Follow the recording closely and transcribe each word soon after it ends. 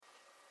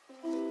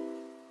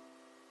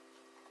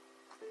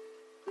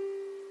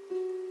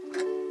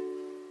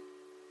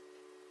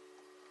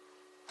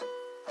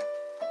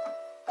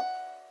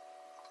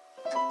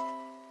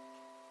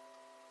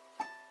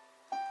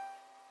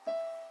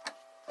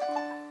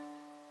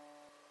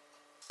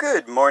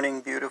Good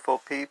morning, beautiful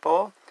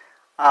people.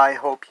 I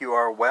hope you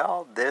are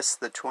well. This,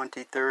 the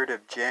 23rd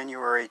of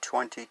January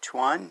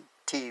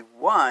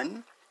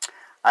 2021.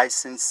 I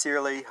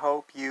sincerely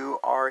hope you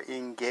are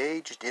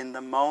engaged in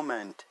the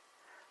moment.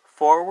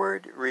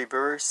 Forward,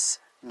 reverse,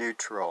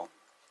 neutral.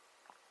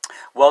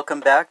 Welcome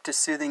back to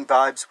Soothing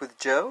Vibes with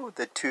Joe,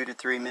 the 2 to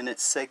 3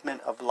 minute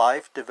segment of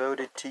life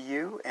devoted to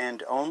you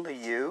and only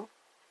you.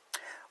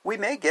 We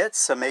may get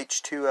some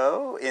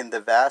H2O in the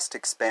vast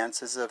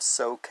expanses of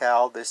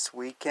SoCal this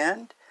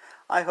weekend.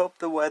 I hope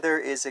the weather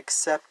is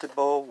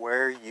acceptable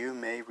where you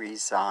may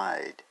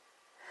reside.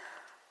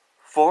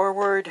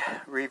 Forward,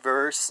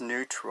 reverse,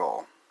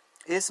 neutral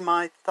is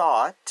my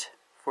thought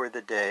for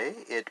the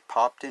day. It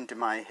popped into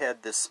my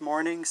head this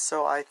morning,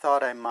 so I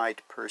thought I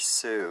might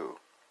pursue.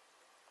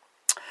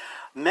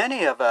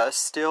 Many of us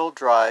still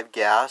drive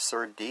gas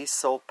or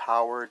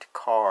diesel-powered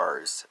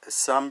cars.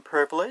 Some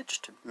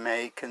privileged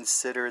may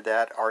consider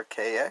that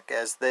archaic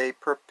as they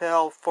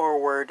propel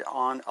forward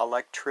on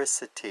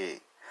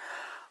electricity.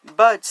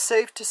 But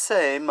safe to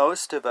say,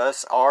 most of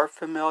us are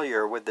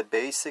familiar with the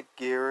basic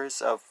gears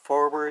of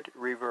forward,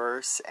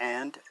 reverse,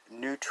 and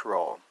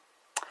neutral.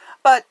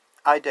 But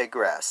I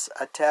digress.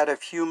 A tad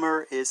of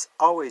humor is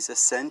always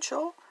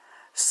essential.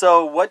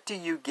 So what do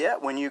you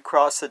get when you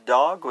cross a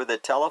dog with a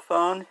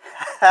telephone?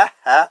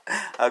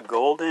 A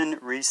golden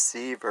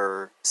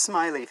receiver.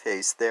 Smiley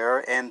face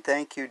there, and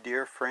thank you,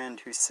 dear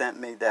friend, who sent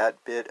me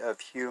that bit of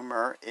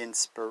humor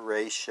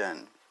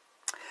inspiration.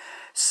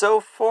 So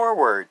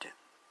forward.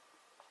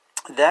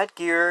 That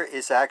gear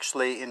is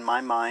actually, in my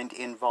mind,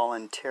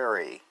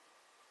 involuntary.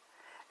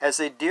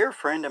 As a dear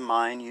friend of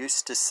mine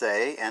used to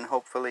say, and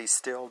hopefully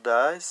still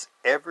does,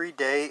 every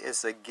day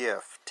is a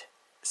gift.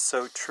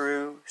 So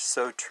true,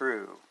 so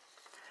true.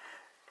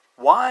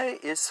 Why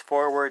is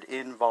forward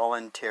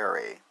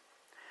involuntary?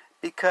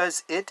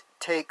 Because it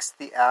takes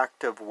the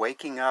act of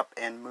waking up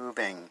and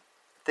moving,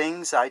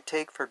 things I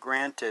take for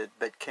granted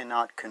but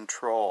cannot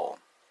control.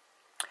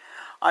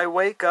 I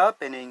wake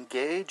up and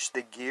engage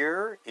the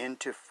gear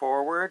into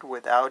forward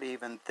without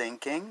even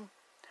thinking.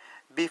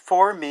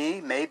 Before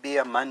me may be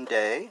a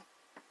mundane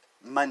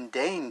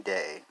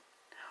day,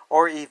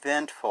 or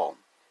eventful,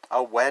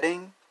 a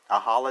wedding, a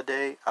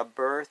holiday, a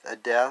birth, a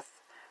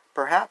death,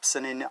 perhaps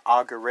an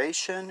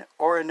inauguration,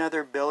 or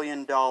another $1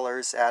 billion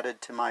added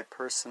to my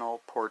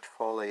personal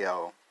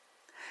portfolio.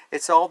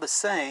 It's all the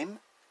same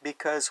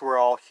because we're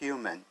all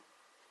human.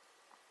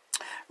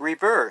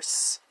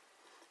 Reverse,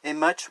 a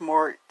much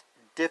more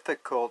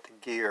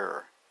difficult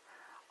gear.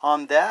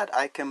 On that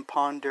I can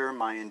ponder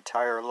my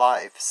entire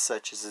life,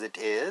 such as it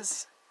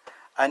is.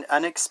 An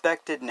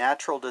unexpected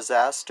natural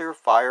disaster,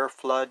 fire,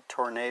 flood,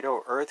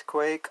 tornado,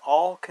 earthquake,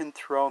 all can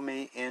throw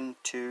me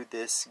into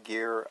this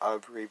gear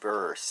of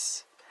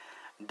reverse.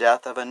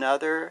 Death of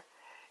another,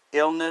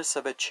 illness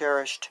of a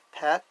cherished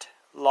pet,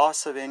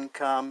 loss of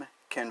income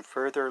can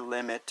further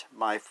limit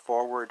my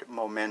forward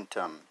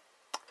momentum.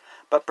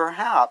 But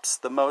perhaps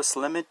the most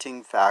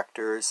limiting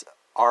factors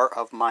are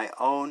of my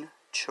own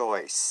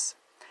choice.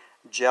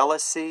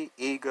 Jealousy,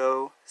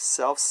 ego,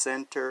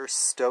 self-center,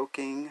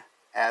 stoking,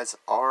 as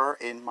are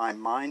in my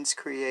mind's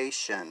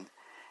creation,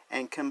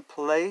 and can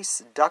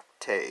place duct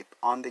tape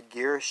on the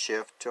gear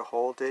shift to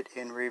hold it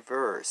in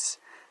reverse.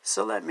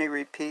 So let me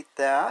repeat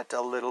that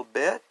a little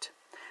bit.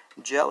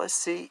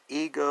 Jealousy,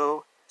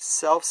 ego,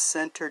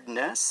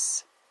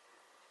 self-centeredness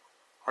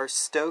are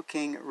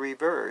stoking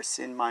reverse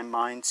in my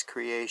mind's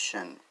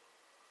creation.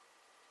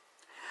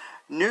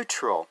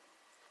 Neutral.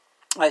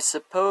 I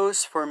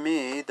suppose for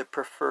me the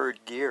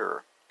preferred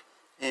gear.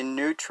 In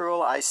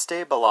neutral I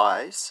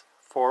stabilize,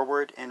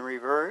 forward and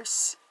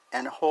reverse,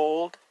 and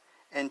hold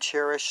and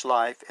cherish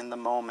life in the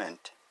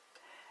moment.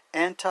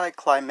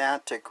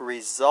 Anticlimactic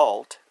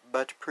result,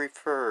 but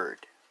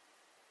preferred.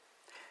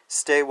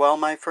 Stay well,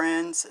 my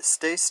friends.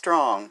 Stay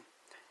strong.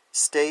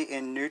 Stay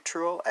in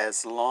neutral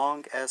as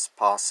long as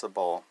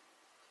possible.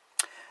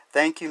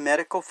 Thank you,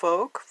 medical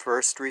folk,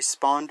 first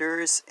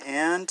responders,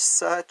 and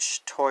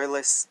such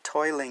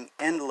toiling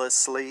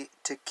endlessly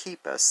to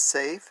keep us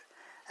safe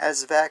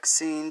as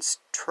vaccines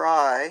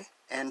try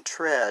and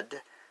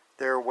tread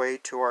their way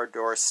to our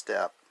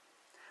doorstep.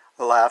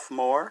 Laugh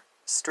more,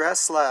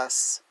 stress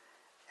less,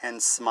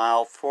 and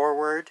smile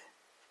forward,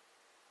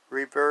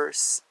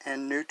 reverse,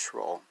 and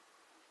neutral.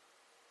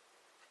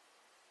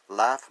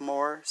 Laugh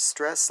more,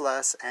 stress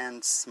less,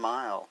 and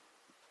smile.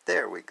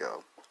 There we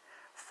go.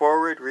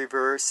 Forward,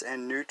 reverse,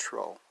 and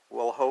neutral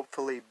will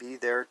hopefully be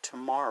there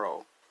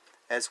tomorrow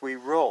as we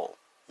roll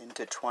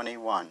into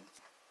 21.